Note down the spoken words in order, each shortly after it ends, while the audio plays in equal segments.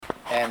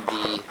and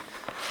the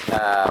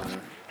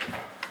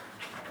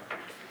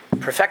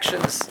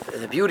perfections,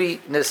 the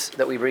beautiness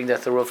that we bring to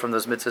the world from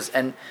those mitzvahs.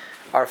 And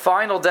our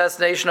final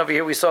destination over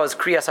here we saw is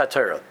Krias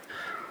HaTorah.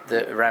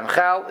 The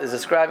Ramchal is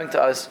describing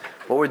to us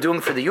what we're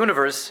doing for the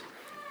universe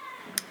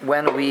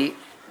when we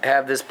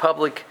have this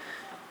public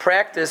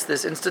practice,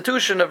 this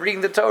institution of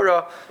reading the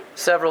Torah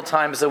several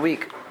times a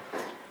week.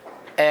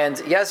 And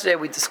yesterday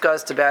we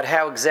discussed about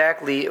how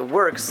exactly it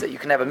works that you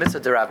can have a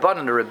mitzvah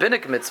d'Rabbanan, a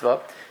rabbinic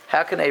mitzvah.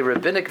 How can a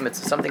rabbinic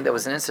mitzvah, something that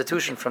was an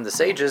institution from the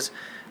sages,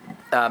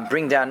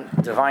 bring down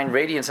divine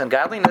radiance and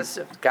godliness?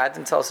 If God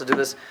didn't tell us to do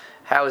this,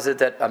 how is it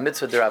that a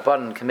mitzvah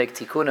d'Rabbanan can make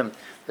tikkunim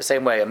the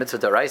same way a mitzvah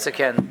d'Oraisa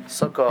can,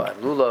 Sukkah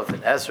and Lulav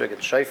and Esrog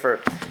and Shofar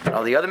and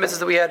all the other mitzvahs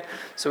that we had?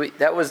 So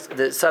that was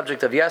the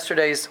subject of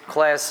yesterday's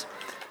class,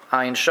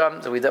 Ayin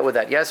Sham. So we dealt with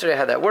that yesterday,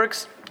 how that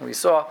works. And we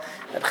saw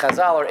that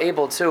Chazal are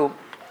able to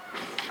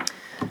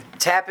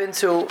tap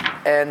into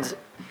and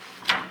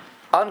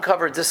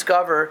uncover,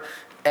 discover,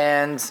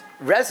 and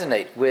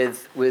resonate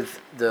with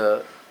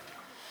the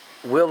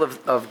will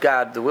of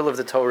God, the will of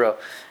the Torah,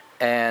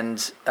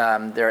 and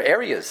there are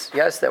areas,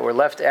 yes, that were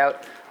left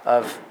out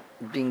of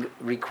being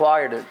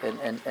required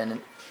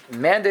and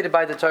mandated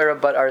by the Torah,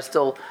 but are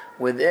still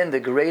within the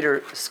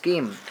greater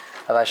scheme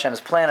of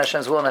Hashem's plan,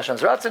 Hashem's will, and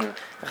Hashem's ratzon.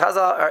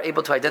 Chazal are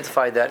able to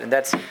identify that, and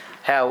that's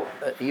how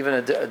even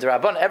a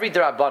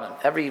d'Rabbanan,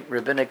 every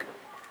rabbinic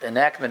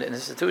enactment and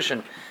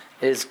institution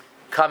is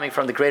coming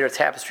from the greater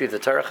tapestry of the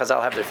Torah.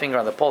 Chazal have their finger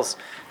on the pulse.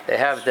 They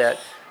have that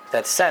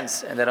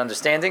sense and that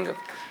understanding of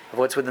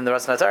what's within the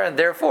Ratzon HaTorah, and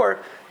therefore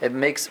it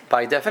makes,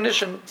 by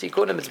definition,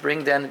 tikkunim, it's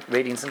bringing down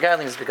radiance and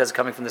godliness because it's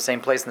coming from the same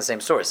place and the same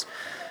source.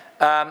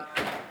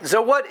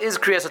 So what is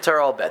Krias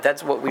HaTorah all about?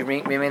 That's what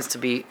remains to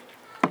be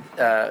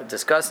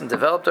discussed and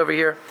developed over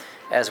here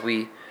as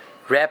we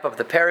wrap up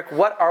the parak.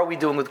 What are we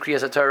doing with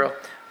Krias HaTorah?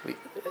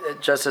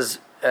 Just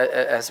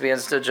as we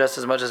understood, just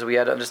as much as we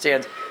had to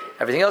understand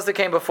everything else that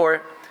came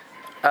before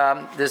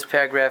this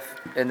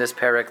paragraph in this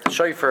parak, the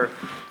shofar,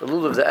 the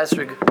lulav, the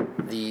esrog,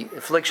 the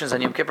afflictions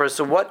on Yom Kippur.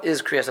 So what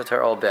is Krias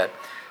HaTorah all about?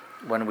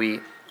 When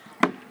we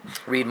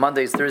read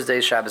Mondays,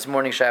 Thursdays, Shabbos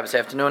morning, Shabbos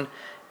afternoon,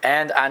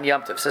 and on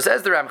Yom Tov. So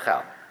says the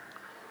Ramchal.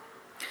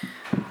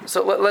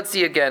 So let's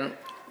see again.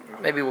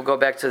 Maybe we'll go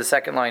back to the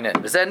second line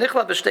in.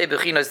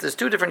 There's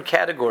two different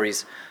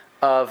categories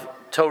of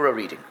Torah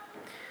reading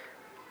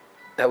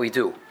that we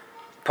do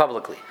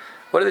publicly.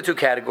 What are the two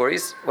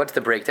categories? What's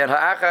the breakdown?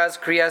 Ha'achaz,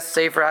 Krias,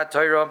 Sefer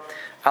HaTorah,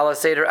 Ala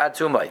Seder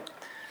Atumai.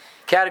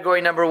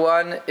 Category number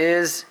one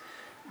is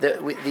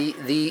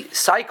the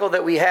cycle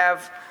that we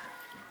have.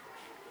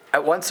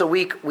 At once a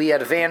week, we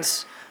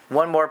advance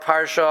one more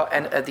parsha,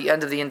 and at the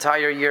end of the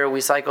entire year,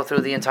 we cycle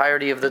through the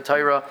entirety of the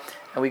Torah,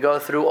 and we go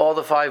through all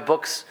the 5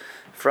 books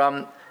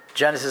from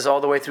Genesis all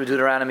the way through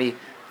Deuteronomy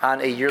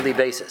on a yearly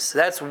basis. So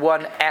that's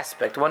one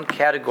aspect, one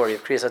category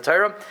of Krias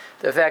HaTorah,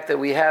 the fact that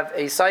we have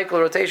a cycle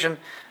rotation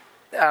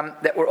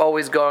that we're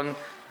always going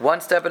one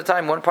step at a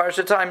time, one parsha at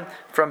a time,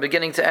 from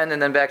beginning to end, and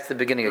then back to the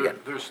beginning again.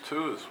 There's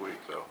 2 this week,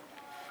 though.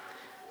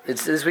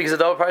 This week is a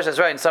double parsha, that's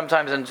right, and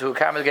sometimes to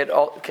accommodate,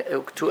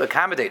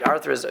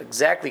 Arthur is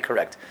exactly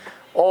correct,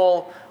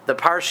 all the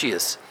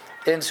parshias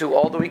into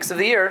all the weeks of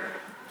the year.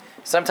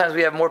 Sometimes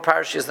we have more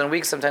parshias than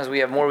weeks, sometimes we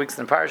have more weeks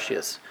than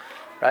parshias,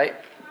 right?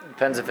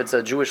 Depends if it's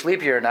a Jewish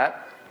leap year or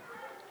not.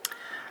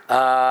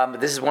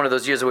 This is one of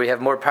those years where we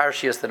have more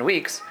parshias than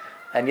weeks,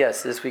 and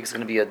yes, this week's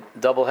going to be a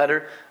double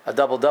header, a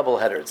double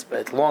header.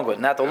 It's long one,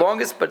 not the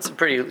longest, but it's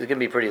going to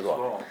be pretty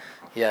long.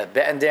 Yeah,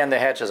 and Dan the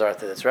hatches,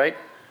 Arthur, that's right.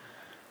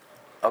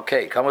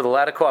 Okay, come with a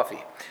lot of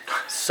coffee.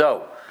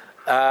 So,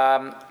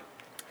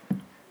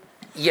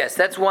 yes,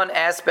 that's one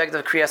aspect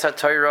of Krias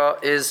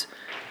HaTorah is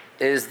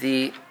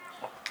the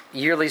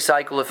yearly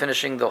cycle of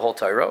finishing the whole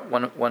Torah,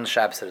 one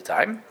Shabbos at a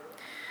time.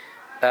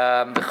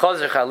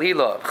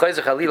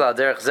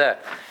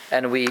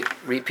 And we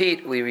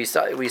repeat, we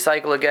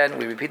cycle again,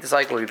 we repeat the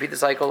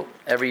cycle.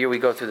 Every year we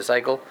go through the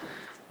cycle,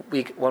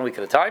 1 week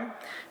at a time.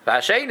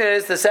 Vashein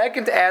is the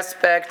second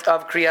aspect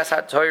of Krias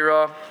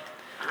HaTorah.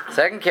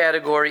 Second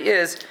category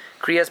is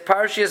Krias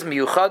Parshias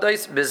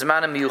Miyuchadais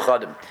Bizmanim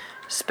Miyuchadim.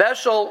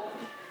 Special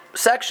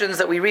sections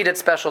that we read at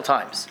special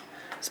times.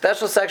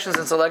 Special sections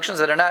and selections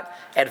that are not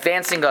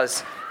advancing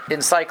us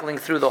in cycling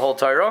through the whole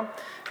Torah,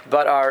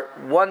 but are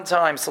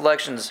one-time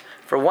selections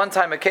for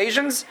one-time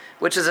occasions,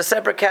 which is a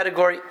separate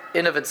category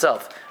in of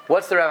itself.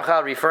 What's the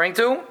Ramchal referring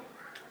to?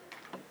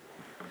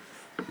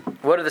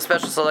 What are the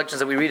special selections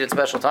that we read at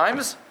special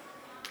times?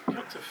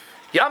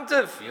 Yom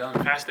Tov,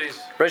 fast days,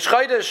 Rosh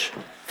Chodesh,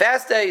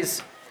 fast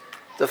days,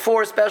 the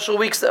 4 special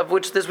weeks of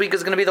which this week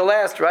is going to be the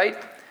last, right?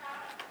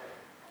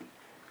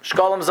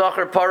 Shkolim,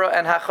 Zachar, Para,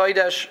 and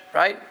HaChodesh,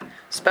 right?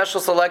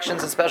 Special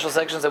selections and special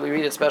sections that we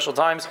read at special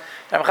times.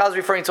 Ramchal is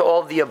referring to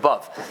all of the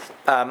above.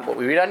 What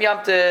we read on Yom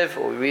Tov,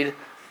 what we read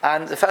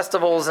on the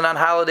festivals and on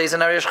holidays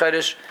and on Rosh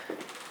Chodesh.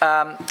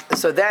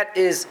 So that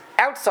is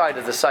outside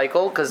of the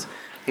cycle, because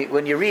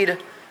when you read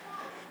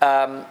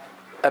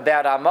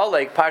about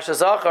Amalek, Parsha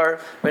Zachar,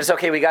 when it's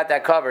okay, we got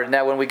that covered.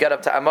 Now when we get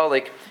up to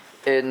Amalek,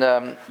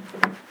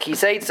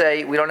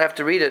 Kiseitse, we don't have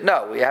to read it.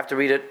 No, we have to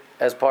read it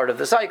as part of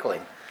the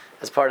cycling,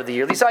 as part of the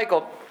yearly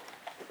cycle.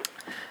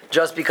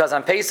 Just because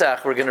on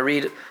Pesach we're going to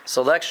read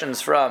selections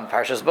from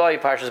Parshas Boy,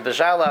 Parshas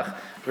Beshalach,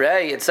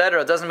 Rei,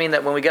 etc., doesn't mean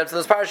that when we get to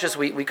those parshas,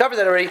 we covered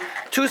that already.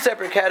 Two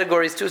separate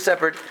categories, two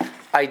separate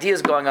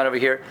ideas going on over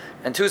here,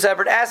 and two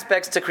separate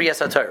aspects to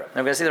Krias HaTorah. And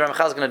we're going to see the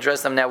Ramchal is going to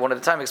address them now one at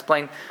a time,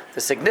 explain the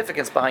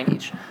significance behind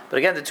each. But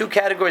again, the two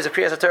categories of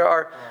Krias HaTorah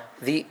are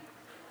the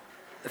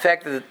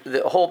fact that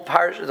the whole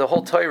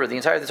Torah, the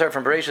entire Torah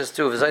from Bereshis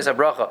to V'zayis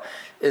HaBracha,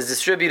 is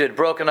distributed,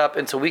 broken up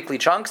into weekly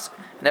chunks,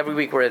 and every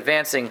week we're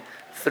advancing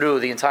through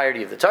the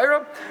entirety of the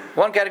Torah.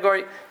 One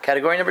category.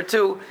 Category number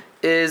two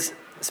is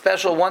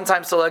special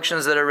one-time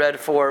selections that are read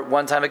for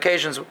one-time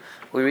occasions.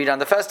 We read on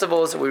the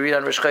festivals, we read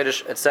on Rosh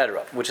Chodesh,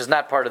 etc., which is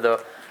not part of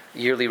the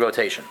yearly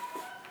rotation.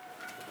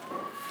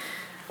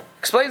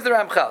 Explains the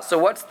Ramchal. So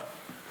what's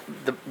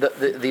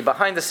the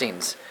behind the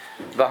scenes,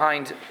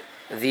 behind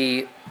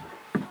the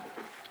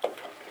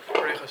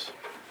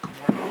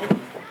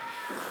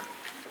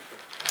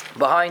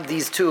behind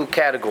these two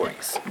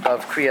categories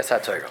of Krias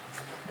HaTorah?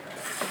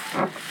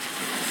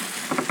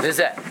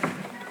 Vizet.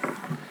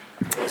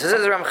 So this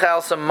is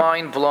Ramchal, some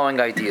mind-blowing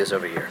ideas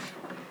over here.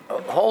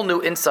 A whole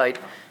new insight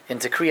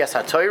into Krias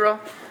HaTorah,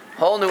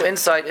 whole new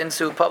insight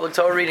into public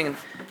Torah reading,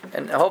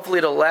 and hopefully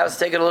it'll allow us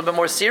to take it a little bit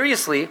more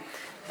seriously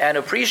and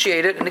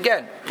appreciate it. And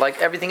again, like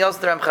everything else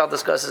the Ramchal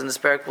discusses in this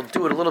parak, we'll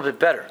do it a little bit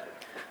better.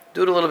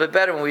 Do it a little bit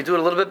better. When we do it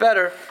a little bit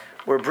better,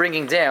 we're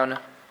bringing down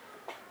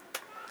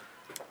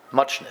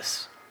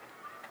muchness.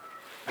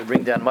 We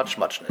bring down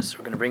muchness.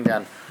 We're going to bring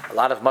down a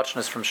lot of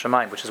muchness from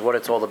Shemaim, which is what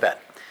it's all about.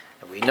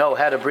 And we know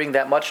how to bring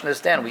that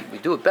muchness down. We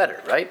do it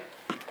better, right?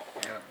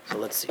 Yeah. So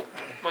let's see.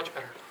 Much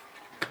better.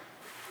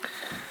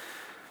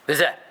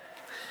 V'zeh.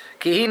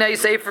 Kihine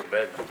Sefer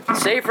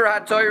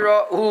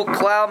HaTorah Hu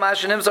Klal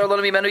Mashanim Zar Lo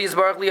Mimenu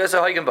Yizbarach Li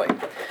Yoseh Hagen Bay.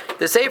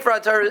 The Sefer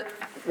HaTorah,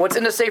 what's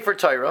in the Sefer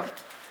Torah,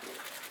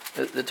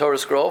 the Torah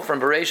scroll from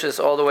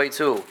Bereshis all the way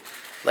to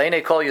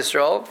Le'nei Kol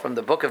Yisrael, from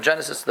the book of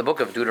Genesis to the book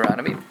of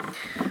Deuteronomy.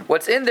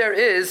 What's in there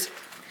is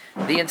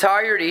the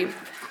entirety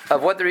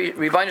of what the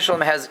Rebbeinu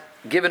Shalom has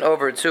given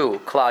over to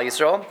Klal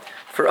Yisrael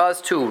for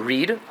us to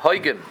read.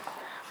 Hoigim.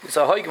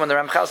 So Hoigim, when the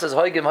Ramchal says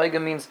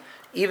Hoigim means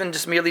even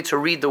just merely to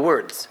read the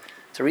words,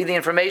 to read the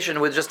information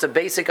with just a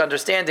basic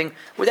understanding,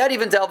 without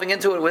even delving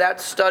into it,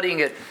 without studying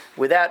it,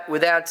 without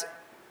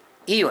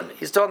Iyun.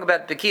 He's talking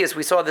about Bekias.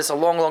 We saw this a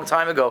long, long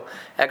time ago,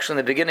 actually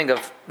in the beginning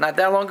of, not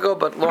that long ago,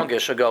 but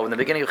longish ago, in the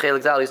beginning of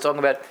Chelik Dal. He's talking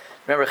about,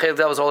 remember Chelik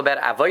Dal was all about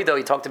Avodah.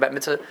 He talked about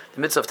the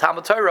mitzvah of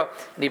Talmud Torah,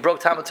 and he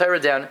broke Talmud Torah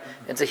down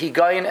into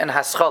Higayin and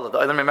Haschala. The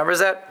other remembers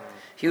that?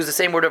 He used the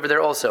same word over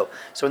there also.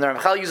 So when the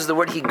Ramchal uses the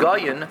word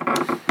Higayin,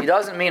 he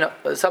doesn't mean,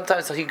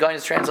 sometimes Higayin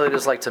is translated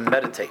as like to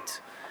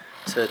meditate,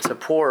 to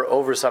pour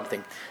over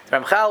something. The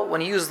Ramchal,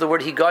 when he uses the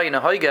word Higayin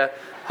and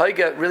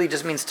Hoiga really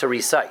just means to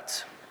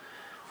recite.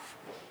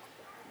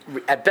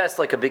 At best,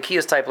 like a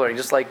Bekias type learning,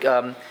 just like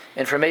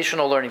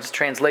informational learning, just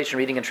translation,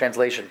 reading and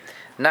translation.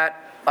 Not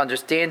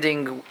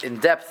understanding in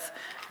depth,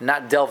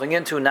 not delving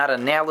into, not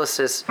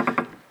analysis.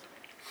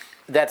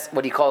 That's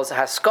what he calls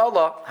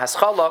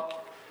haskala.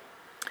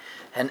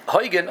 And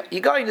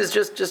Higayin is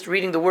just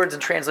reading the words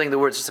and translating the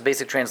words, just a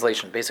basic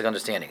translation, basic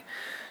understanding.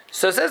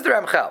 So it says the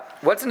Ramchal,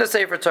 what's in the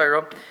Sefer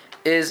Torah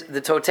is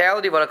the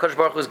totality of what HaKadosh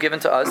Baruch Hu has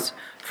given to us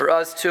for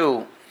us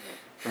to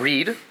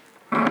read,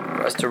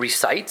 for us to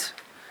recite.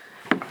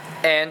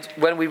 And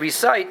when we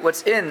recite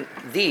what's in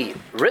the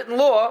written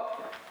law,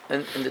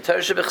 in the Torah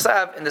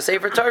Shebichsav, in the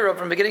Sefer Torah,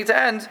 from beginning to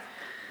end,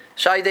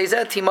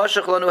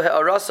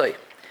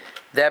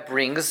 that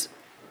brings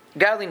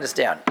godliness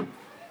down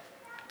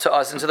to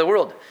us into the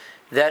world,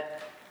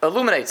 that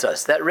illuminates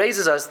us, that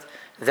raises us,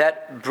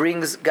 that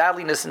brings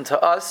godliness into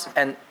us,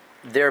 and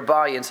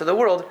thereby into the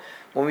world,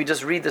 when we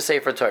just read the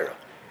Sefer Torah.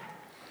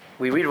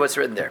 We read what's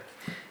written there.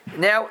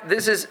 Now,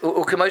 this is as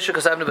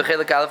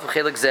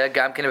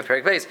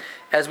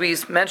we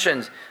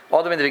mentioned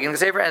all the way in the beginning of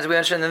the Sefer, as we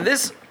mentioned in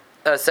this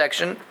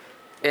section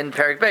in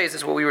Perek Beis,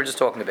 is what we were just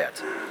talking about.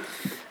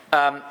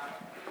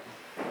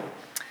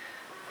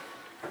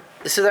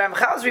 So the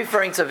Ramchal is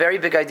referring to very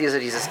big ideas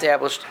that he's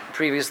established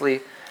previously,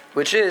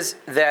 which is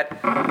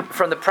that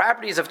from the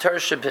properties of Torah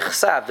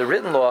Shebichsav, the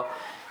written law,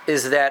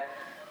 is that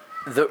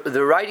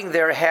the writing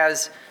there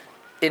has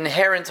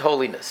inherent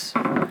holiness,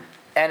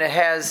 and it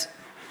has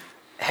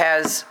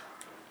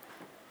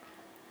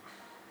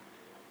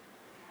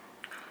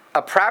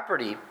a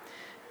property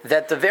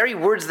that the very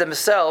words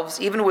themselves,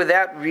 even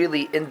without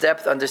really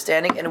in-depth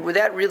understanding and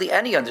without really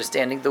any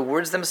understanding, the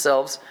words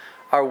themselves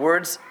are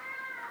words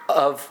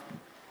of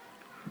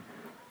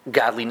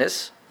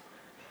godliness,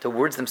 the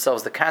words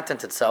themselves, the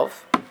content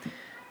itself,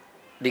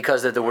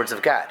 because they're the words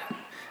of God.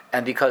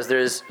 And because there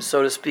is,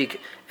 so to speak,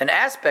 an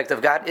aspect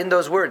of God in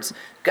those words.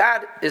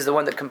 God is the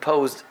one that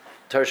composed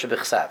Torah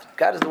Shebichsav.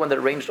 God is the one that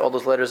arranged all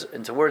those letters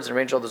into words and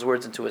arranged all those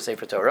words into a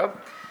Sefer Torah.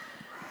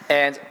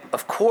 And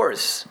of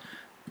course,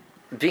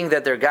 being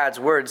that they're God's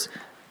words,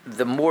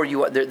 the more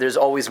there's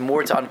always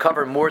more to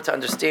uncover, more to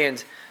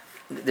understand,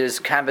 there's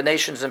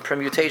combinations and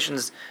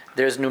permutations,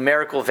 there's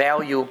numerical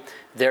value,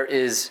 there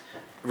is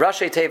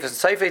Rashi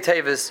Tevis and Seifei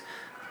Tevis,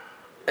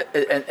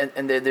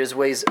 and there's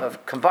ways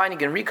of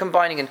combining and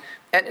recombining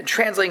and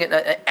translating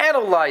and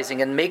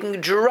analyzing and making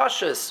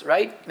drushas,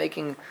 right?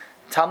 Making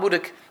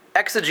Talmudic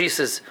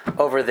exegesis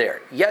over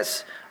there.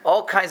 Yes,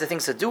 all kinds of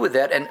things to do with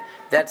that, and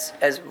that's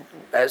as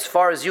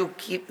far as you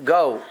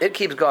go, it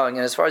keeps going,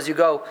 and as far as you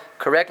go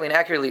correctly and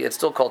accurately, it's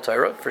still called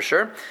Torah, for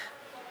sure.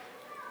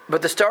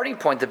 But the starting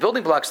point, the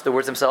building blocks of the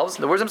words themselves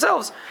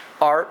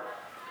are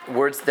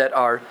words that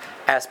are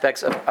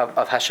aspects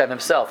of Hashem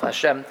himself.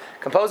 Hashem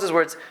composes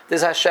words.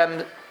 This is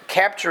Hashem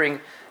capturing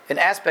an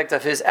aspect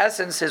of his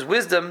essence, his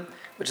wisdom,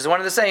 which is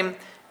one and the same,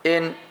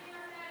 in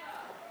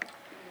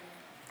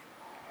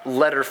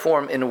letter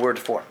form, in word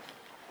form.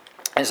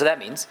 And so that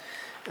means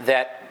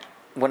that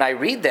when I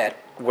read that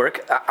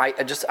work,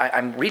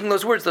 I'm reading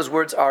those words. Those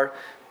words are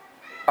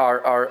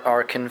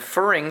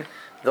conferring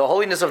the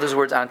holiness of those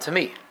words onto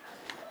me.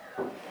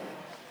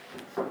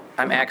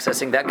 I'm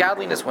accessing that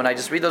godliness when I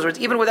just read those words,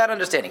 even without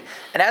understanding.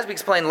 And as we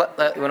explained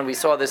when we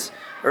saw this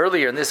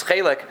earlier in this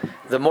chelek,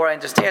 the more I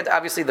understand,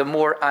 obviously, the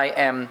more I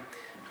am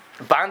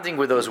bonding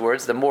with those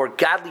words, the more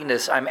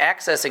godliness I'm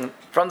accessing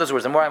from those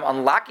words, the more I'm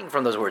unlocking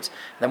from those words,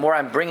 the more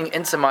I'm bringing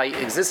into my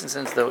existence,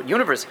 into the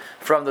universe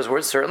from those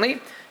words, certainly.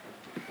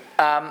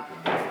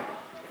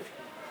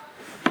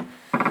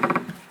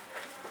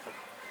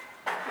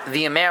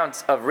 The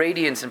amount of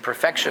radiance and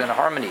perfection and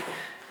harmony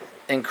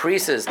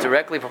increases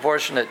directly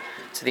proportionate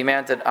to the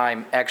amount that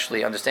I'm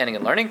actually understanding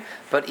and learning.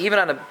 But even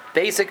on a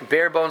basic,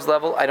 bare bones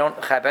level, I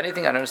don't have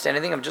anything, I don't understand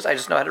anything, I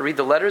just know how to read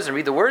the letters and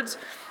read the words.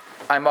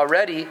 I'm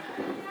already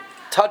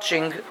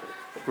touching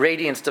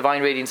radiance,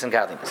 divine radiance and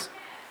godliness.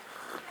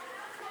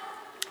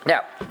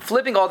 Now,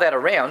 flipping all that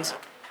around,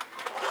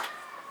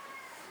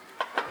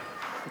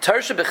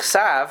 Tarsha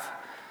B'chsav,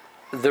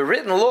 the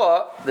written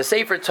law, the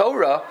Sefer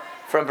Torah,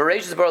 from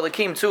Bereshis Bar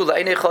Lakim to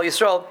La'inei Chol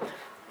Yisrael,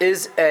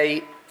 is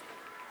a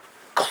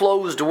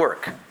closed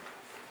work.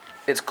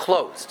 It's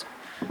closed.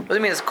 What does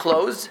it mean it's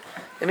closed?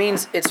 It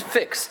means it's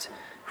fixed.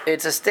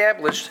 It's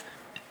established.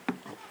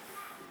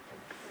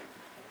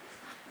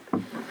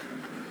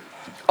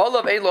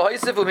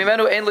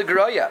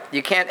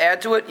 You can't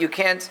add to it, you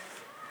can't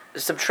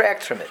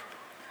subtract from it.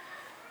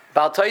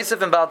 Baal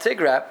Taisif and Baal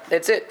Tigra,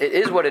 it's it. It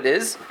is what it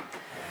is.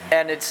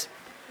 And it's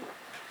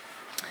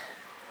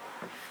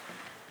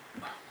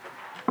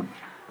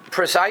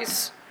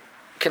precise,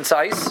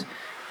 concise,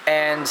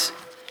 and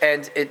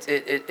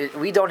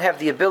we don't have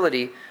the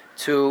ability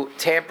to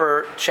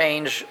tamper,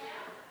 change,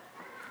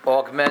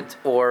 augment,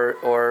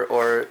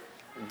 or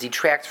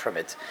detract from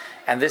it.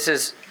 And this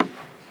is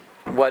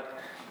what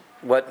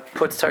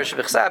puts Tarsha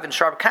B'chsav in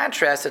sharp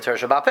contrast to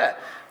Tarsha B'al Peh.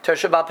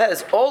 Tarsha B'al Peh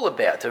is all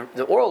about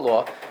the oral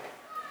law.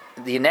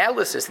 The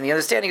analysis and the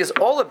understanding is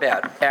all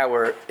about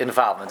our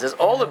involvement. It's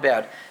all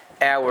about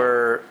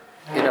our,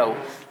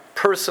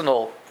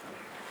 personal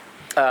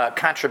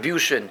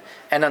contribution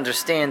and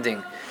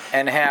understanding,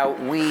 and how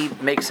we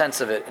make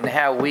sense of it, and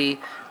how we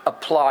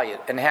apply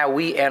it, and how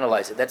we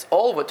analyze it. That's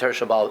all what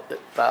Tarsha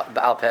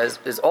B'al Peh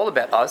is all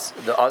about.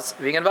 Us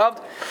being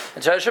involved.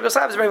 And Tarsha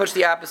B'chsav is very much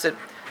the opposite.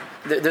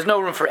 There's no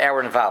room for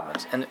our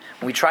involvement, and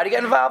when we try to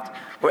get involved,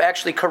 we're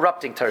actually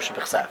corrupting Tarsha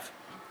B'chsav.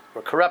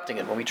 We're corrupting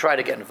it when we try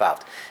to get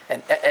involved.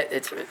 And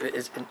it's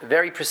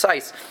very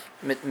precise,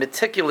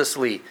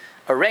 meticulously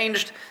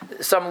arranged.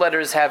 Some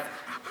letters have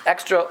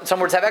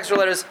some words have extra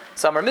letters,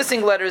 some are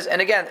missing letters,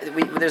 and again,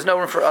 there's no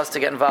room for us to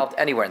get involved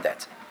anywhere in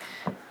that.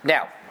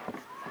 Now,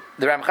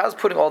 the Ramchal is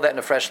putting all that in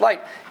a fresh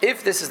light.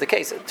 If this is the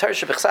case,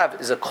 Tarsha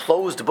B'chsav is a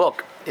closed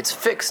book. It's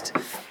fixed.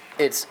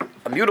 It's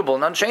immutable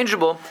and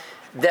unchangeable.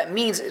 That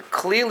means it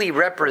clearly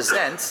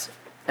represents,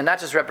 and not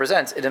just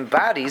represents, it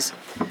embodies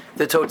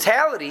the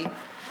totality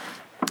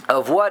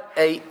of what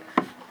a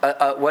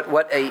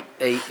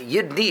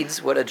Yid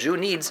needs, what a Jew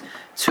needs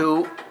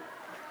to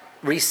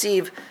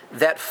receive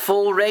that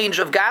full range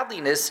of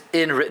godliness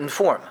in written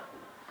form.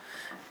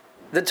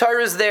 The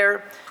Torah is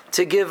there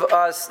to give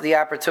us the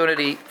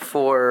opportunity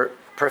for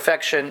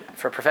perfection,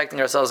 for perfecting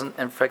ourselves and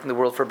perfecting the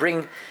world, for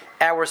bringing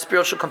our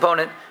spiritual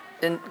component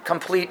in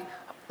complete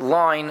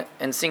line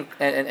and sync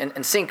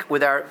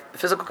with our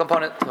physical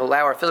component, to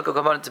allow our physical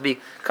component to be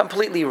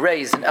completely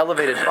raised and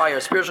elevated by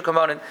our spiritual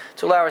component,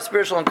 to allow our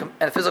spiritual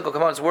and physical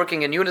components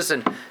working in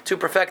unison to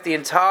perfect the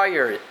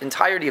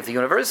entirety of the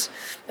universe.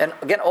 And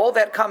again, all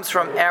that comes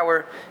from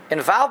our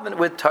involvement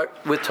with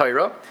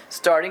Torah,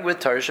 starting with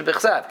Tarsha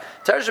B'chsav.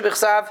 Tarsha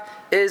B'chsav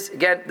is,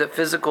 again, the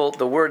physical,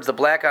 the words, the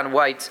black on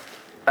white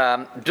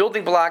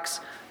building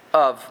blocks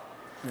of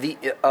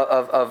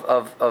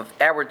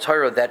our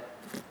Torah. That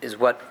is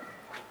what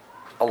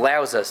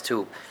allows us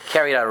to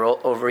carry it out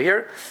over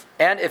here.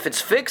 And if it's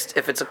fixed,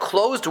 if it's a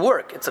closed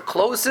work, it's a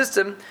closed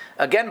system,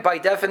 again, by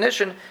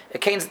definition,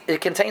 it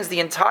contains the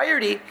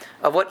entirety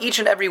of what each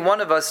and every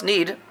one of us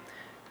need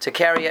to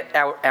carry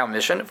out our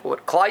mission,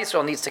 what Klal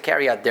Yisrael needs to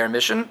carry out their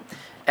mission,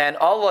 and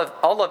all of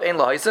Ein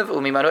L'Haisav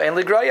Umimanu Ein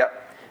L'Graya.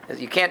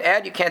 You can't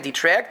add, you can't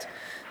detract.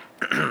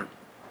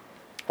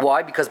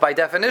 Why? Because by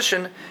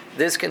definition,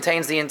 this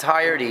contains the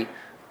entirety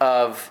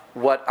of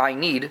what I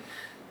need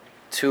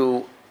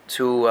to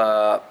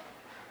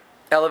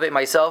elevate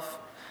myself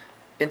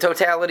in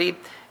totality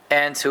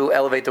and to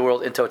elevate the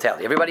world in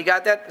totality. Everybody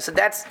got that? So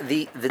that's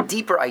the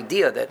deeper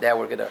idea that now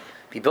we're going to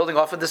be building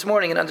off of this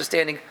morning and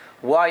understanding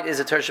why it is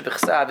a Torah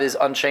Shebechsav is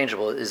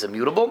unchangeable, it is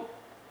immutable.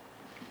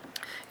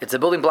 It's the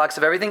building blocks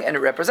of everything, and it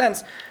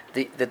represents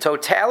the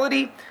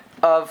totality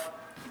of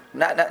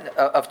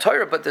of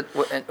Torah, but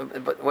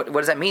what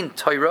does that mean,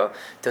 Torah?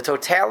 The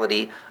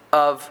totality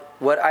of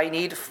what I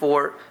need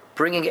for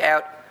bringing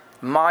out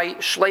my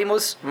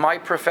shleimus, my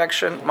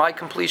perfection, my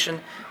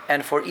completion,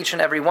 and for each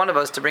and every one of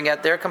us to bring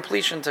out their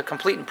completion, to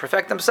complete and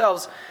perfect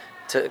themselves,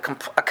 to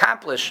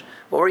accomplish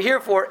what we're here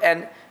for,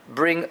 and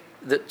bring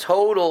the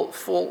total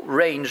full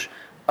range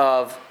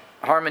of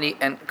harmony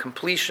and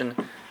completion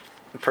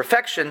and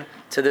perfection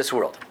to this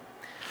world.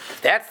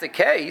 If that's the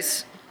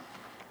case,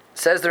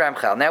 says the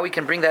Ramchal, now we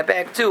can bring that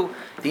back to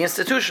the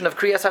institution of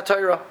Krias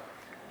HaTorah.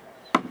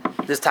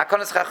 This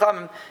Takonos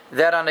Chachamim,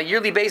 that on a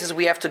yearly basis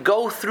we have to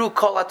go through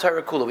Kol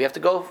HaTorah Kula. We have to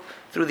go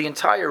through the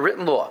entire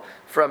written law,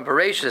 from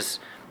Bereshis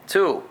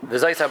to the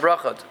Zayis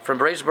HaBrachot, from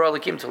Bereshis Bar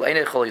Elikim to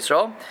L'Einei Chol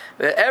Yisrael.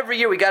 Every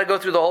year we got to go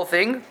through the whole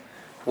thing.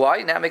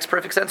 Why? Now it makes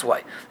perfect sense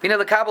why. In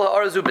order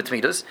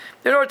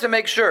to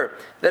make sure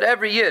that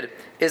every Yid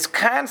is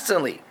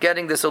constantly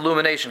getting this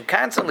illumination,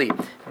 constantly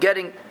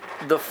getting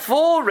the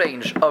full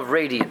range of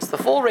radiance, the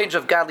full range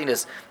of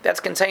godliness that's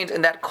contained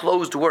in that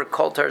closed work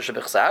called Torah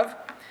Shebechsav.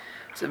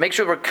 So make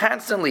sure we're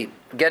constantly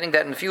getting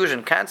that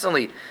infusion,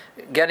 constantly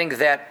getting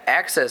that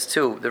access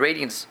to the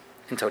radiance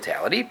in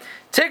totality.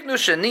 Chazal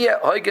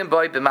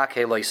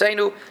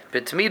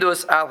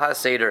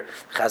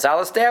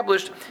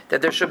established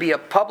that there should be a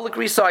public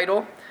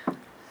recital,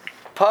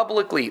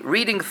 publicly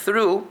reading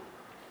through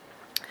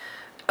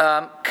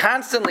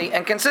constantly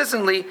and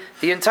consistently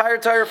the entire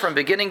Torah from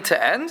beginning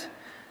to end,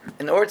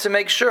 in order to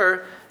make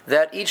sure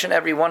that each and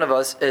every one of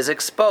us is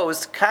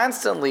exposed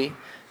constantly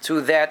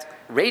to that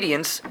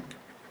radiance,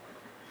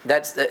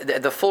 that's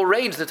the full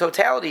range, the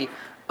totality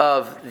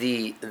of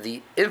the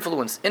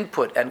influence,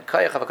 input, and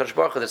kayach of HaKadosh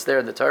Baruch Hu that's there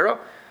in the Torah,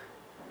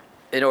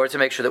 in order to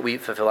make sure that we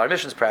fulfill our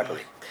missions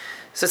properly.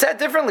 So said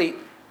differently,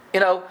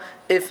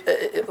 if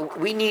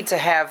we need to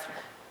have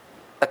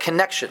a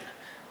connection,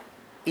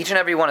 each and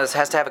every one of us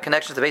has to have a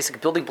connection to the basic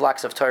building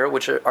blocks of Torah,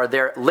 which are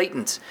there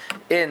latent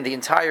in the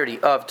entirety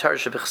of Torah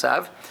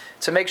Shebechsav,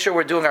 to make sure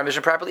we're doing our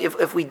mission properly.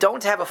 If we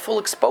don't have a full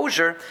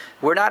exposure,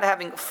 we're not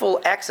having full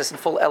access and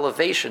full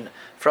elevation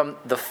from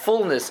the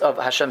fullness of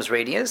Hashem's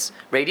radiance.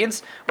 We're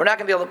not going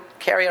to be able to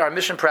carry out our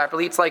mission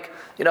properly. It's like,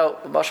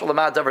 Mashal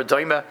Lamad Davar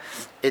Doima.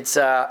 It's,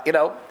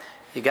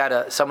 you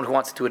got someone who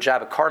wants to do a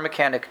job, a car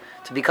mechanic.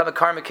 To become a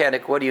car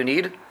mechanic, what do you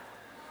need?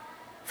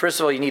 First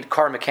of all, you need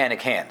car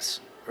mechanic hands,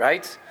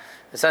 right?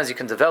 It sounds you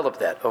can develop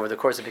that over the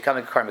course of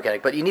becoming a car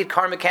mechanic, but you need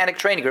car mechanic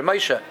training. Or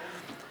Moshe,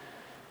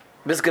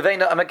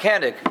 Mizgavena, a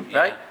mechanic,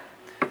 right?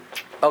 Yeah.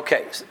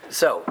 Okay,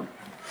 so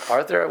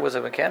Arthur was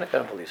a mechanic. I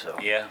don't believe so.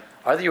 Yeah.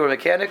 Arthur, you were a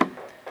mechanic.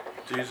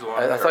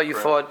 I thought you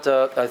fought.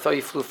 I thought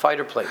you flew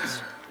fighter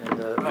planes in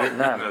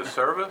Vietnam. In the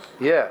service?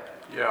 Yeah.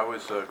 Yeah, I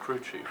was a crew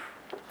chief.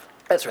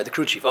 That's right, the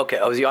crew chief. Okay,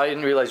 I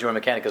didn't realize you were a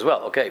mechanic as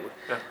well. Okay.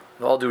 Yeah.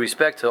 With all due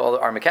respect to all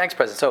our mechanics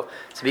present. So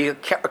to be a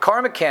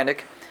car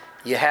mechanic,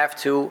 you have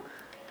to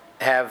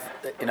have,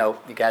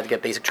 you got to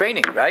get basic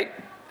training, right?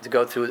 To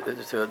go through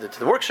to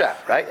the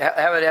workshop, right?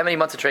 How many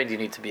months of training do you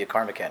need to be a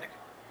car mechanic?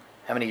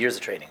 How many years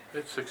of training?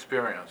 It's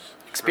experience.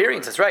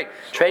 Experience, that's right.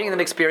 Training and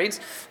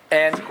experience,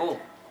 and school.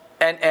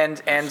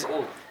 And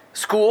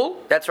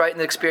school, that's right,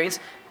 and experience,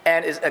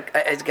 and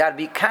it's got to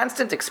be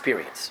constant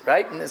experience,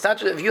 right? And it's not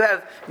just you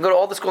can go to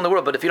all the school in the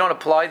world, but if you don't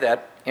apply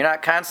that, you're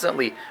not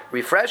constantly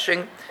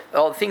refreshing,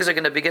 all the things are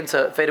going to begin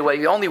to fade away.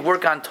 You only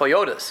work on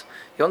Toyotas,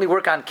 you only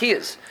work on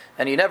Kias,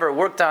 and you never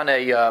worked on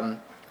a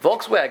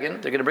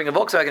Volkswagen. They're going to bring a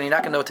Volkswagen, and you're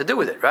not going to know what to do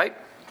with it, right?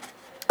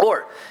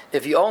 Or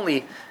if you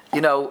only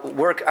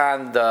work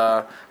on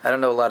I don't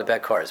know a lot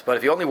about cars, but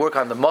if you only work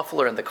on the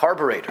muffler and the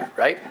carburetor,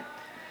 right?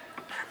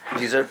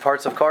 These are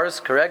parts of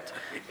cars, correct?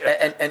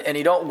 And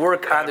you don't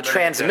work on the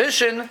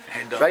transmission,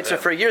 right? So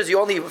for years you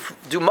only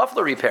do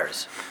muffler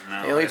repairs.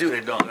 No, you only do. They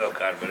don't do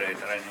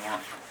carburetor anymore.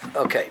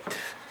 Okay.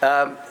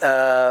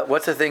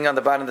 What's the thing on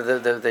the bottom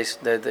that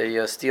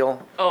the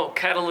steel? Oh,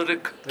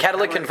 catalytic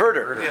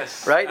converter.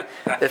 Yes. Right?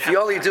 If you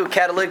only do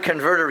catalytic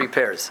converter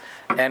repairs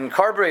and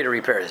carburetor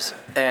repairs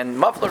and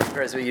muffler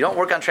repairs, but you don't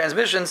work on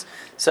transmissions,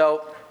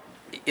 so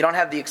you don't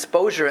have the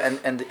exposure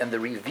and the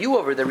review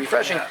over the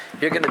refreshing,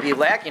 you're going to be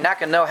lacking. You're not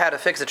going to know how to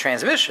fix a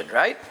transmission,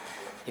 right?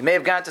 You may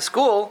have gone to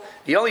school,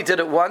 you only did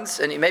it once,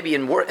 and maybe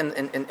in the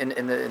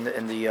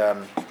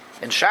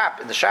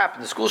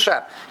school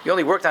shop, you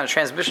only worked on a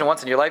transmission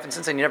once in your life, and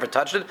since then you never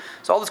touched it.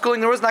 So all the schooling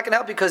in the world is not going to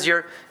help because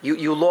you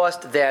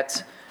lost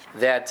that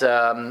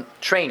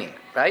training,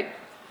 right?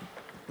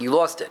 You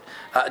lost it.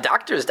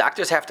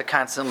 Doctors have to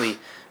constantly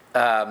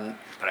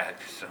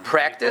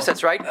practice.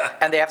 That's right,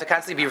 and they have to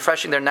constantly be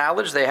refreshing their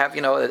knowledge. They have,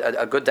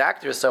 a good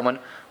doctor is someone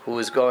who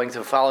is going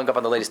to following up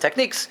on the latest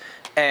techniques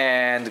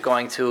and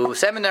going to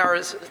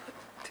seminars.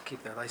 To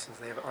keep their license,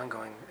 they have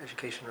ongoing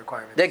education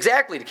requirements.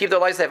 Exactly, to keep their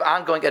license, they have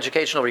ongoing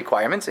educational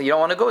requirements, and you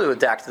don't want to go to a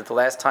doctor. The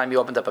last time you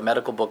opened up a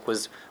medical book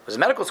was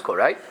medical school,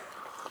 right?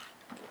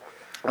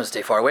 I want to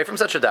stay far away from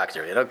such a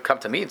doctor. Come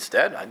to me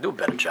instead. I do a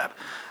better job.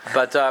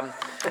 But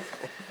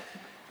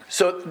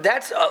so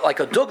that's like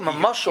a dogma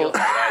mushal.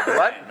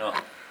 What? No,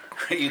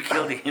 you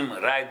killed him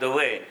right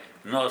away.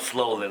 No,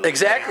 slowly.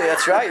 Exactly.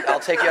 That's right. I'll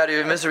take you out of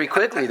your misery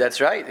quickly.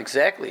 That's right.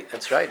 Exactly.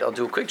 That's right. I'll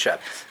do a quick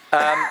job.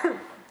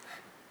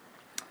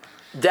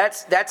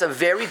 That's a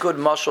very good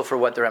mushal for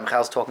what the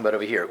Ramchal is talking about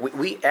over here.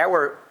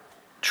 Our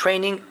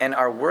training and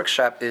our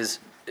workshop is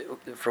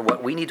for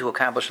what we need to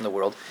accomplish in the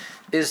world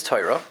is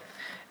Torah.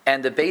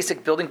 And the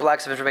basic building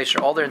blocks of information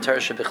are all there in Torah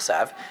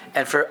Shebichsav.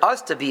 And for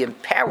us to be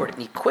empowered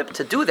and equipped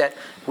to do that,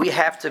 we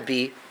have to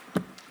be,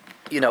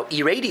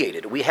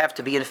 irradiated. We have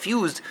to be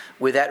infused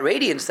with that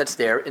radiance that's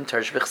there in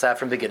Torah Shebichsav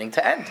from beginning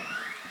to end.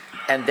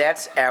 And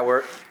that's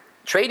our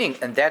training,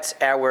 and that's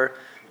our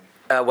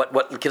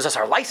what gives us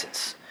our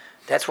license.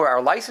 That's where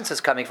our license is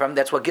coming from.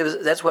 That's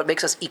what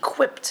makes us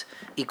equipped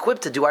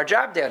to do our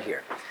job down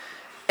here.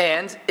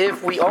 And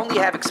if we only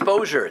have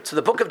exposure to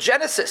the book of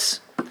Genesis,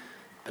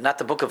 but not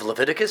the book of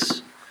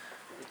Leviticus,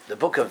 the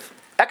book of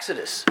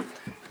Exodus,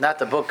 not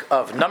the book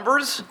of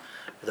Numbers,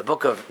 the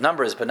book of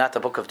Numbers, but not the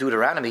book of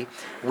Deuteronomy,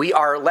 we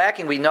are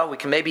lacking. We know we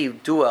can maybe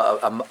do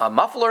a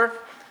muffler,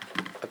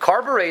 a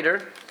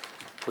carburetor.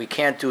 We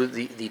can't do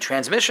the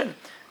transmission.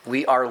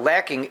 We are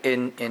lacking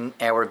in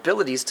our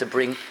abilities to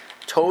bring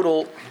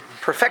total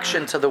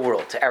perfection to the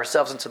world, to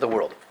ourselves and to the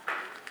world.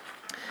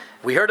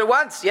 We heard it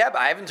once, but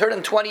I haven't heard it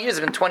in 20 years.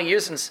 It's been 20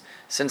 years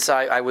since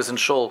I was in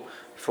shul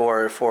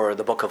for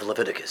the book of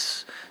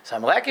Leviticus. So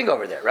I'm lacking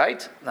over there,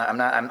 right?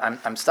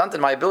 I'm stunted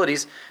in my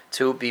abilities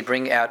to be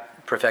bringing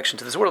out perfection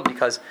to this world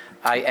because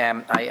I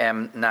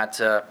am not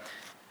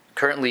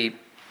currently,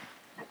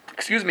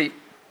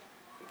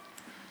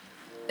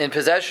 in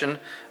possession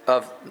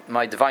of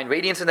my divine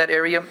radiance in that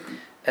area,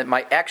 and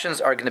my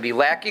actions are going to be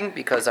lacking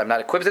because I'm not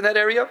equipped in that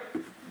area,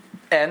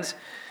 and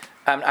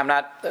I'm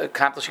not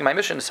accomplishing my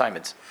mission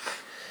assignments.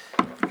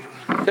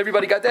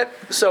 Everybody got that?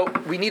 So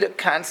we need a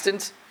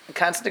constant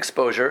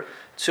exposure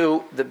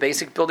to the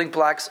basic building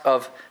blocks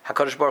of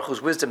HaKadosh Baruch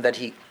Hu's wisdom that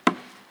He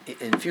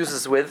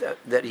infuses with,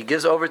 that He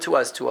gives over to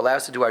us to allow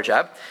us to do our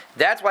job.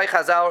 That's why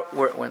Chazal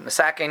were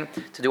masaking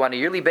to do on a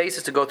yearly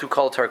basis to go through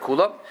Kol Torah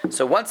Kula.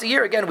 So once a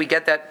year, again, we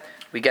get that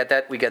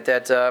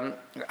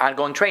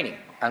ongoing training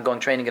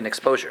and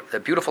exposure. A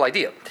beautiful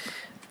idea.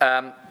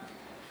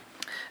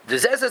 The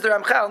Zeh says the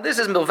Ramchal, and this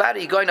is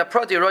Milvadi going to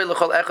Proti Roy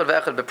L'chol Echad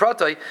VeEchad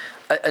BeProtoi.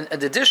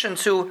 In addition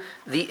to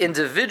the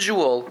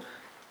individual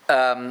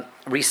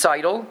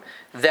recital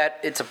that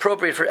it's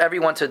appropriate for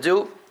everyone to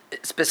do,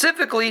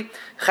 specifically,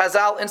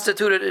 Chazal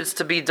instituted it's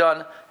to be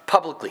done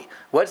publicly.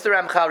 What's the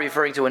Ramchal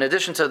referring to? In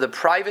addition to the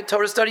private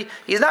Torah study,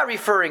 he's not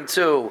referring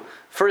to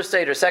first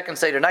Seder, second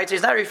Seder, night.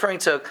 He's not referring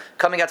to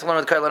coming out to learn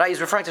with Koil Hanai. He's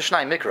referring to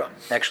Shnai Mikra,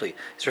 actually.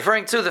 He's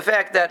referring to the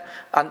fact that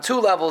on two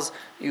levels,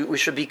 we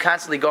should be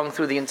constantly going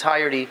through the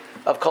entirety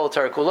of Kol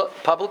Torah Kula,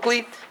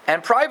 publicly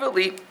and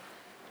privately.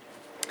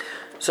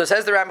 So it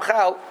says the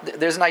Ramchal,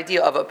 there's an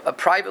idea of a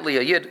privately,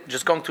 a Yid,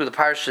 just going through the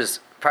parashas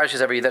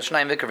every Yid. That's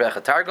Shnai Mikra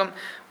VeEchad Targum.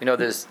 We know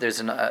there's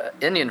an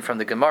Indian from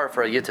the Gemara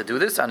for a Yid to do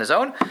this on his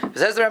own. It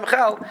says the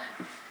Ramchal,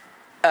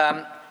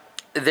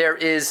 there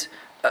is,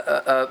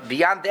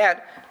 beyond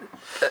that,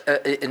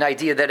 an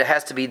idea that it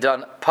has to be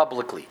done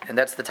publicly. And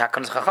that's the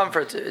Takanus Chacham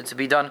for it to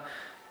be done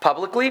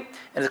publicly.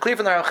 And it's clear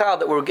from the Ramchal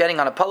that what we're getting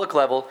on a public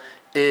level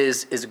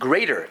is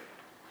greater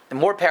and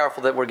more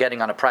powerful than we're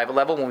getting on a private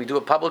level. When we do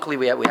it publicly,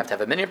 we have to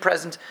have a minyan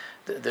present.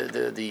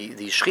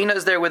 The Shechina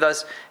is there with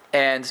us,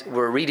 and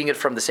we're reading it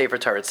from the Sefer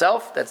Torah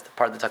itself. That's the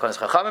part of the Takanus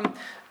Chachamim.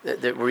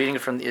 We're reading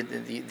it from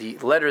the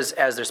letters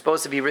as they're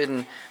supposed to be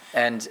written,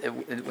 and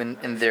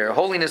in their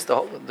holiness,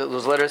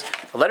 those letters.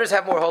 The letters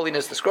have more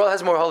holiness. The scroll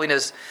has more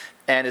holiness,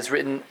 and it's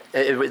written.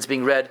 It's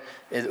being read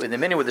in the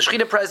minyan with the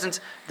Shechina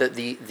present.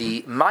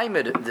 The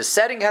Maimid, the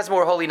setting has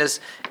more holiness,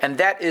 and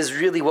that is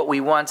really what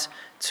we want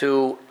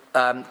to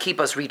keep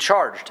us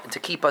recharged and to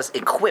keep us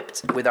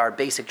equipped with our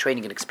basic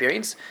training and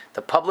experience,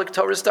 the public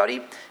Torah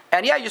study.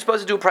 And you're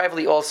supposed to do it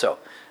privately also.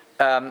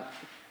 The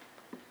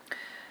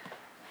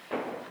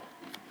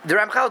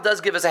Ramchal does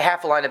give us a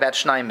half a line about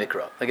Shnai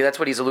Mikra. Like that's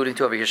what he's alluding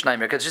to over here, Shnai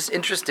Mikra. It's just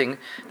interesting.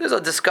 There's a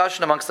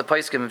discussion amongst the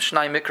Paiskim if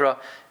Shnai Mikra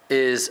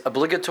is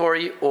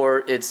obligatory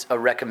or it's a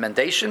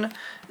recommendation.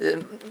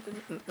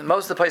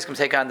 Most of the Paiskim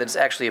take on that it's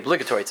actually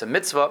obligatory. It's a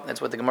mitzvah.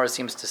 That's what the Gemara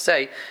seems to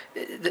say.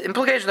 The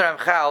implication of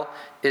the Ramchal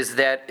is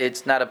that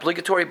it's not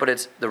obligatory, but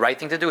it's the right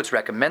thing to do. It's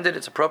recommended.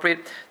 It's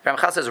appropriate. The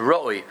Ramchal says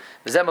ro'oi.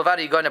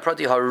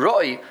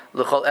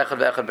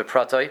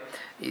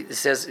 It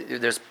says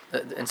there's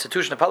the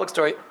institution of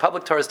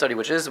public Torah study,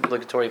 which is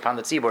obligatory upon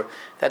the tzibur.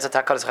 That's a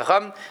Takanus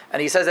Chacham,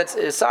 and he says that's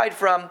aside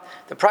from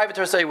the private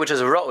Torah study, which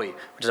is ro'oi,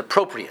 which is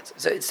appropriate.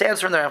 So it's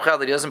understands from the Ramchal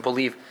that he doesn't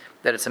believe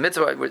that it's a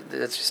mitzvah.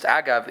 That's just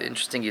agav,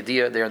 interesting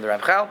idea there in the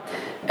Ramchal.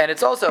 And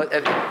it's also,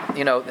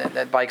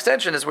 that by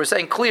extension, as we're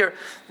saying, clear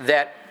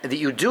that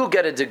you do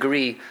get a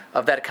degree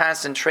of that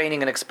constant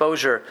training and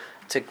exposure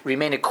to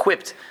remain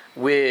equipped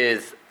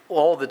with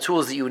all the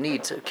tools that you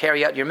need to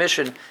carry out your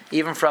mission,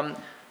 even from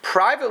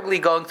privately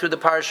going through the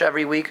parsha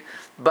every week,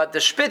 but the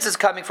shpitz is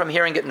coming from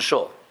hearing it in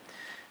shul.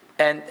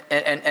 And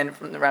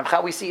from the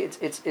Ramchal we see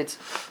it's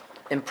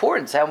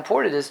important, how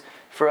important it is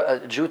for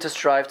a Jew to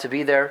strive to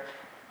be there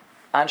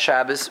on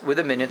Shabbos with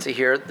a minute to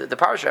hear the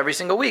parsha every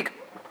single week.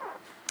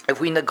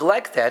 If we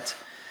neglect that,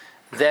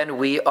 then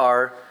we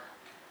are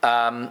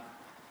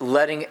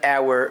letting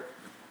our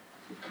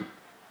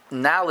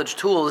knowledge,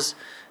 tools,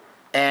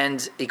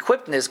 and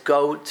equippedness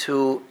go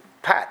to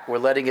pat. We're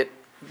letting it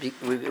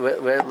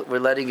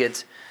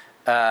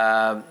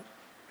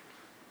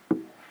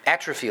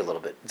atrophy a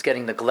little bit. It's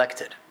getting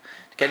neglected.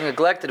 Getting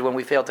neglected when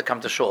we fail to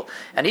come to shul.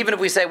 And even if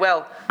we say,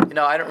 well,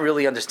 I don't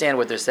really understand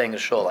what they're saying in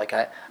shul. Like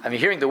I'm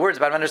hearing the words,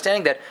 but I'm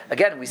understanding that.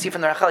 Again, we see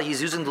from the Rachel,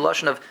 he's using the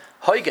lashon of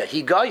hoiga,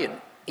 higayin.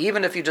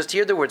 Even if you just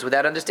hear the words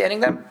without understanding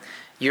them,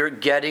 you're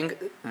getting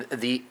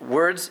the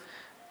words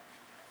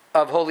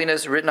of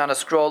holiness written on a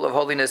scroll of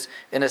holiness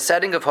in a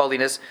setting of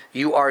holiness.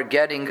 You are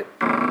getting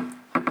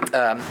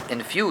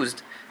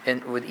infused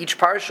with each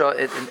parsha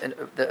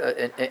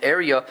an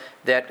area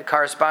that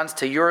corresponds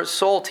to your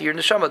soul, to your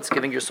neshama. It's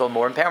giving your soul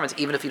more empowerment,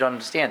 even if you don't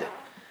understand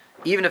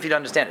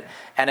it.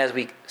 And as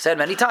we said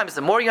many times,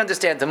 the more you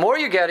understand, the more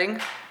you're getting,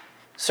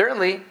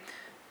 certainly,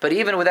 but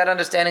even without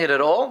understanding it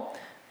at all,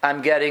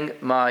 I'm getting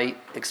my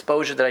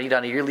exposure that I need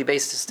on a yearly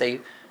basis to stay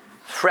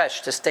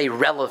fresh, to stay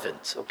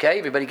relevant. Okay,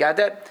 everybody got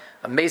that?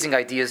 Amazing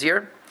ideas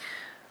here.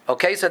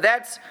 Okay, so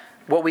that's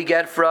what we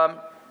get from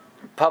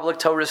public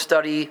Torah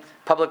study,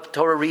 public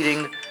Torah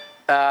reading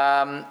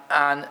on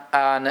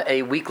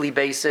a weekly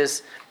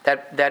basis.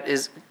 That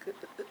is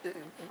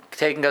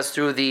taking us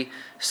through the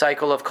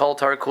cycle of Kol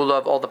Torah Kula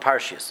of all the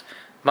Parshias,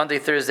 Monday,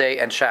 Thursday,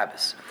 and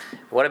Shabbos.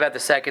 What about the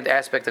second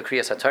aspect of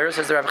Krias HaTorah,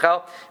 says the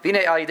Ramchal?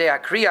 V'nei al yidei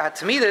HaKriya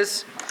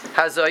HaTmidus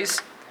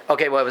Hazois.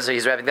 Okay,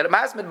 he's wrapping that up.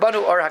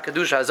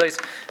 Kedusha.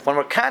 When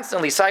we're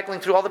constantly cycling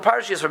through all the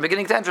parshas from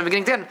beginning to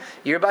end,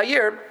 year by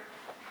year,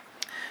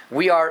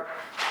 we are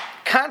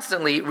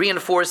constantly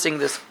reinforcing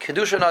this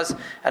Kedusha in us.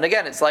 And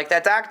again, it's like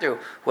that doctor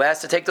who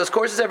has to take those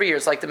courses every year.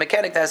 It's like the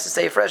mechanic that has to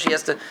stay fresh. He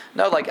has to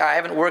know, like, I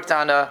haven't worked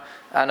on an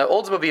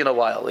Oldsmobile in a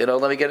while.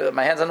 Let me get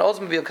my hands on an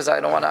Oldsmobile because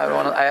I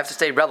have to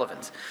stay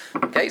relevant.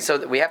 Okay,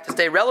 so we have to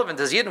stay relevant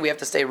as Yidden. We have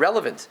to stay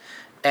relevant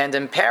and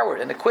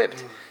empowered and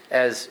equipped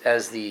as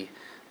the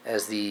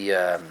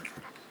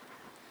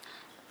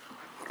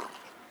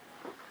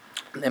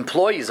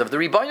employees of the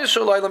Ribono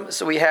Shel Olam.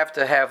 So we have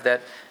to have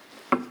that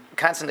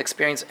constant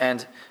experience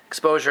and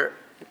exposure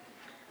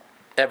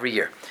every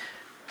year.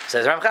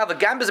 Says Ramchal,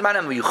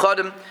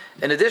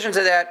 in addition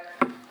to that,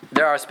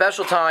 there are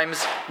special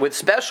times with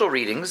special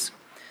readings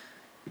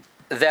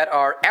that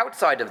are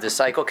outside of this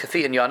cycle,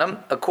 Kafi and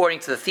Yanam, according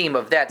to the theme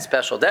of that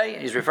special day.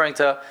 He's referring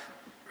to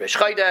Rosh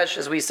Chodesh,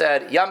 as we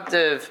said, Yom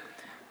Tov,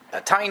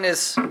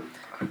 Tainus,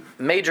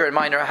 major and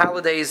minor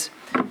holidays,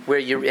 where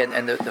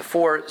and the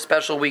 4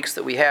 special weeks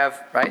that we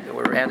have, right?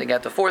 We're ending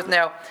at the 4th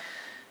now.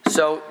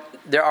 So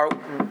there are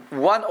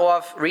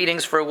one-off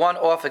readings for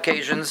one-off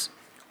occasions.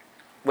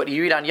 What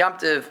you read on Yom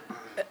Tov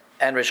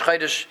and Rosh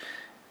Chodesh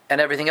and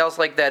everything else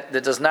like that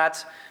does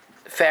not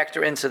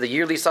factor into the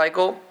yearly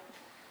cycle.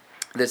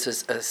 This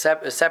is a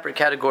separate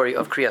category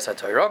of Krias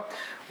HaTorah.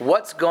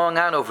 What's going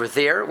on over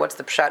there? What's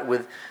the pshat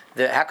with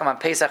the Hakam on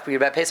Pesach? Why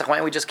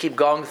don't we just keep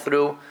going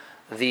through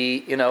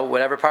the,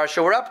 whatever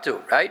parsha we're up to,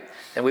 right?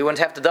 And we wouldn't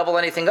have to double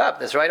anything up.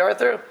 That's right,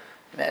 Arthur?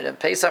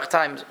 Pesach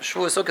time,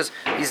 Shavuos, Sukkos,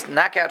 these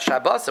knockout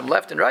Shabbosim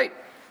left and right?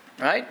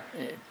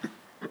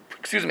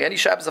 Excuse me, any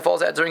Shabbos that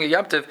falls out during a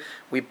Yom Tov,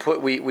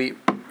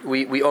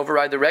 we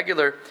override the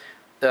regular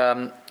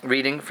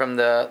reading from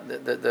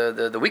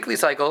the weekly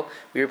cycle.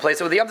 We replace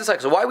it with the Yom Tov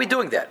cycle. So why are we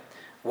doing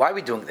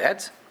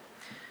that?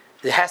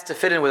 It has to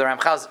fit in with the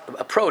Ramchal's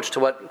approach to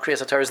what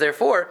Krias HaTorah is there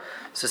for.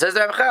 So says the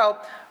Ramchal,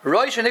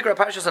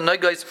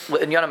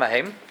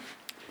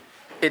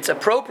 it's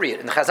appropriate,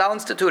 and Chazal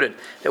instituted,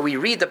 that we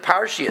read the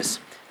parshias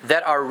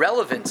that are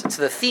relevant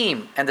to the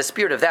theme and the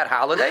spirit of that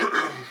holiday.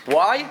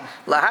 Why?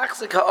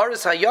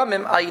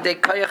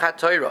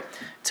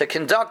 To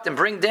conduct and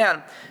bring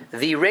down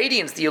the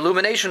radiance, the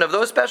illumination of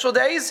those special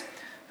days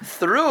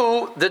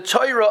through the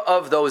Torah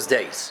of those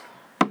days.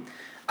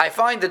 I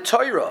find the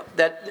Torah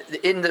that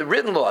in the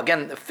written law,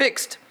 again,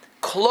 fixed,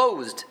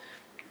 closed,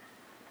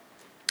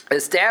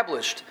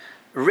 established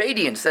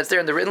radiance that's there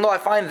in the written law, I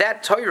find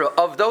that Torah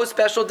of those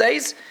special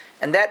days,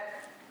 and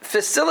that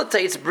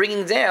facilitates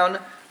bringing down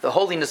the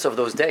holiness of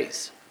those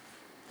days.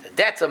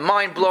 That's a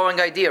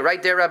mind-blowing idea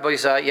right there, Rabbi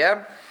Yisai,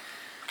 yeah?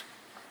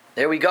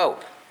 There we go.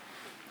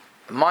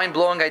 A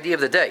mind-blowing idea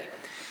of the day.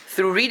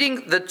 Through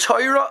reading the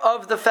Torah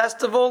of the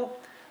festival,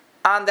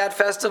 on that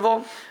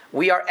festival,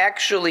 we are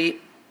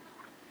actually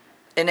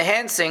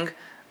enhancing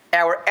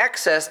our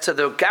access to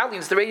the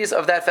godliness, the radiance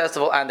of that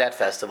festival and that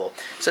festival.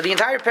 So the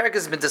entire parak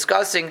has been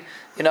discussing,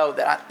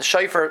 that the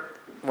shofar,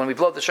 when we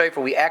blow up the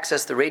shofar, we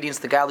access the radiance,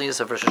 the godliness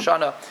of Rosh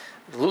Hashanah,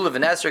 the Lulav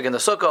and Esrog and the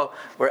Sukkah.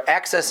 We're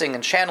accessing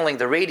and channeling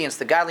the radiance,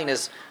 the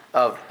godliness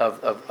of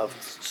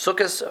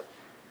Sukkos,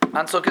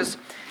 on Sukkos.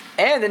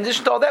 And in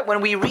addition to all that,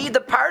 when we read the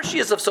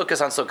Parshias of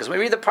Sukkos on Sukkos, we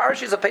read the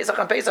Parshias of Pesach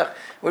on Pesach,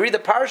 we read the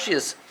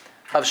Parshias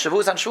of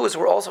Shavuos on Shavuos,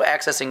 we're also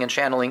accessing and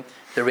channeling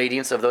the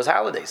radiance of those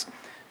holidays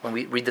when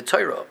we read the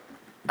Torah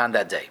on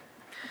that day.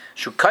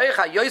 The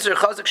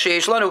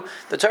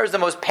Torah is the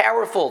most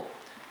powerful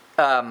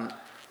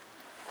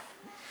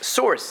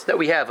source that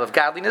we have of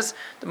godliness,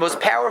 the most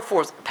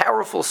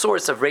powerful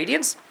source of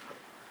radiance.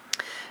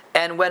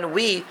 And when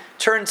we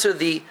turn to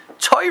the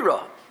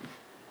Torah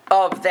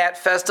of that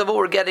festival,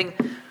 we're getting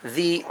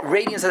the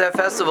radiance of that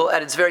festival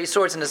at its very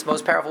source in its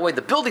most powerful way,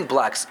 the building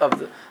blocks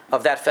of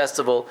that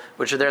festival,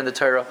 which are there in the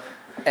Torah.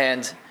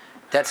 And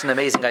that's an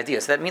amazing idea.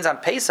 So that means on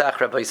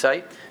Pesach, Rabbi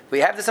Yisai, we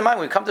have this in mind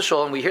when we come to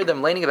Shul and we hear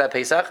them learning about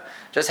Pesach.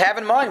 Just have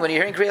in mind when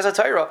you're hearing Krias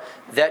HaTorah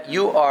that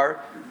you are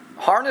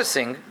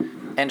harnessing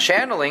and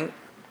channeling,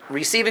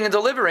 receiving and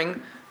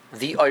delivering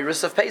the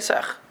Iris of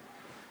Pesach.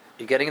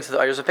 You're getting into the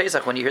Iris of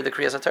Pesach when you hear the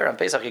Krias HaTorah on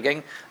Pesach. You're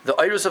getting the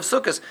Iris of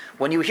Sukkos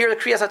when you hear the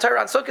Krias HaTorah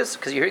on Sukkos,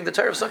 because you're hearing the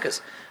Torah of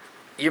Sukkos.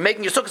 You're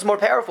making your Sukkos more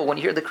powerful when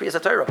you hear the Krias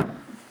HaTorah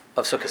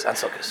of Sukkos on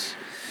Sukkos.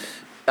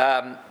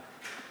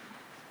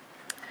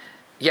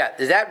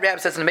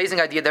 That's an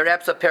amazing idea. That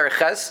wraps up Perek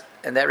Ches,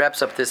 and that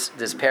wraps up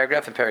this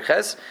paragraph in Perek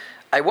Ches.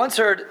 I once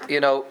heard,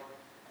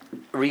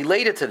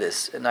 related to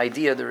this, an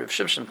idea that Rav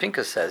Shimshon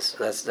Pinkus says.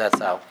 That's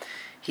how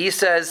he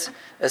says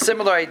a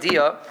similar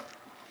idea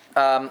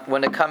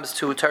when it comes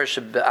to Torah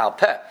Shebe'al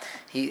Peh.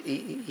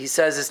 He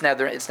says this now.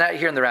 It's not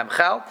here in the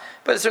Ramchal,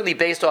 but it's certainly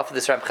based off of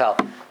this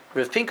Ramchal.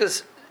 Rav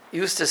Pinkus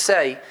used to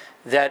say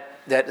that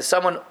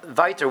someone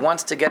weiter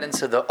wants to get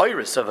into the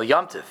iris of a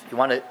Yom Tov. You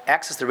want to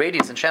access the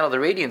radiance and channel the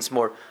radiance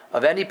more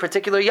of any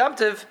particular Yom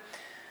Tov.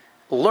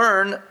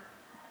 Learn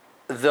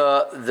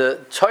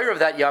the Torah of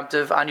that Yom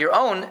Tov on your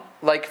own.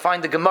 Like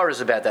find the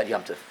Gemaras about that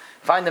Yom Tov.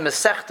 Find the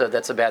Masechta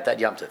that's about that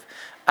Yom Tov.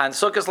 And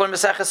Sukkot learn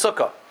Maseches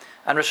Sukkah.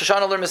 And Rosh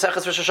Hashanah learn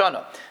Maseches Rosh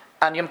Hashanah.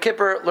 And Yom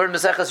Kippur learn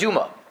Maseches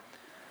Yuma.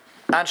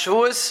 And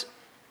Shavuos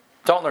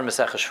don't learn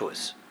Maseches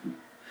Shavuos.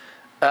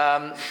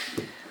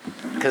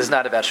 Because it's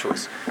not about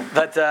Shavuos.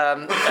 But,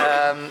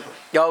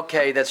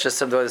 okay, that's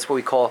what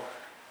we call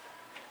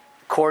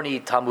corny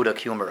Talmudic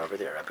humor over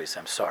there.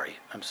 I'm sorry,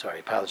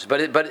 apologies.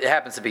 But it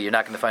happens to be. You're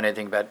not going to find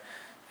anything about,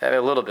 a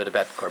little bit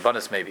about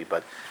Korbanos maybe,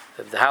 but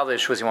the holiday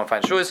Shavuos, you won't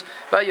find Shavuos.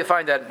 But you'll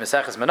find that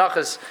Maseches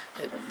Menachos,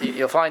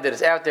 you'll find that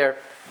it's out there.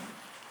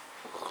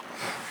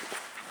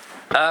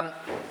 Find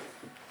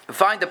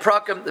the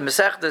Prakim, the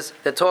Masechtas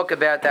that talk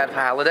about that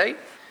holiday.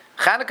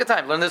 Chanukah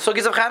time, learn the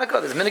sugis of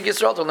Chanukah. There's Minig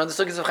Yisrael to learn the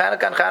sugis of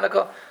Chanukah and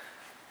Chanukah.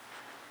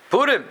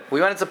 Purim,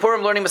 we went into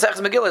Purim learning Maseches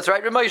Megillah. It's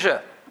right,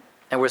 Ramosha,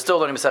 and we're still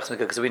learning Maseches Megillah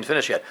because we didn't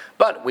finish yet.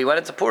 But we went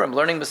into Purim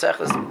learning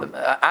Maseches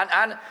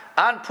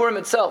on Purim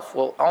itself.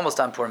 Well, almost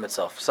on Purim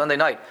itself. Sunday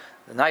night,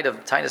 the night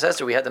of Tainus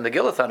Esther, we had the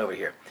Megillah-thon over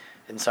here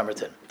in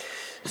Somerton.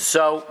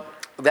 So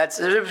that's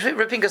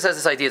Rapinka says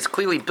this idea. It's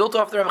clearly built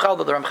off the Ramchal,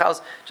 but the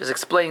Ramchal's just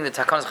explaining the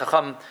Takanas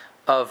Chacham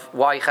of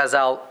why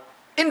Chazal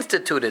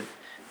instituted.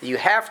 You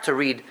have to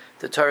read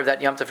the Torah of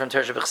that Yom Tov from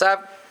Torah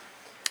Shebechsav,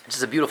 which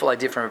is a beautiful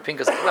idea from Rav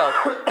Pinkus as well.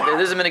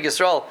 There's a Minig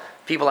Yisrael.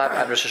 People have,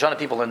 at Rosh Hashanah,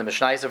 people learn the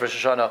Mishnayos of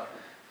Rosh Hashanah.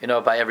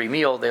 By every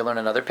meal, they learn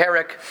another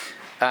perek.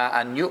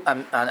 On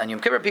Yom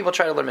Kippur, people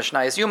try to learn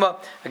Mishnayos Yuma.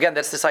 Again,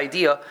 that's this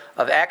idea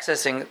of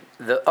accessing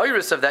the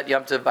Iris of that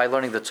Yom Tov by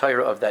learning the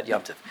Torah of that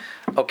Yom Tov.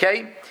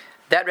 Okay?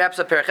 That wraps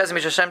up Perek Ches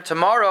Hashem.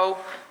 Tomorrow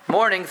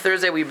morning,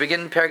 Thursday, we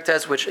begin Perek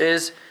Tes, which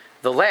is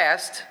the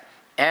last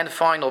and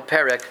final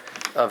perek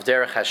of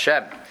Derech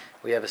Hashem.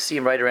 We have a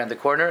seam right around the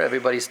corner.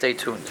 Everybody stay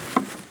tuned.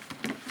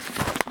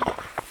 We're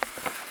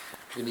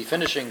going to be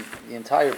finishing the entire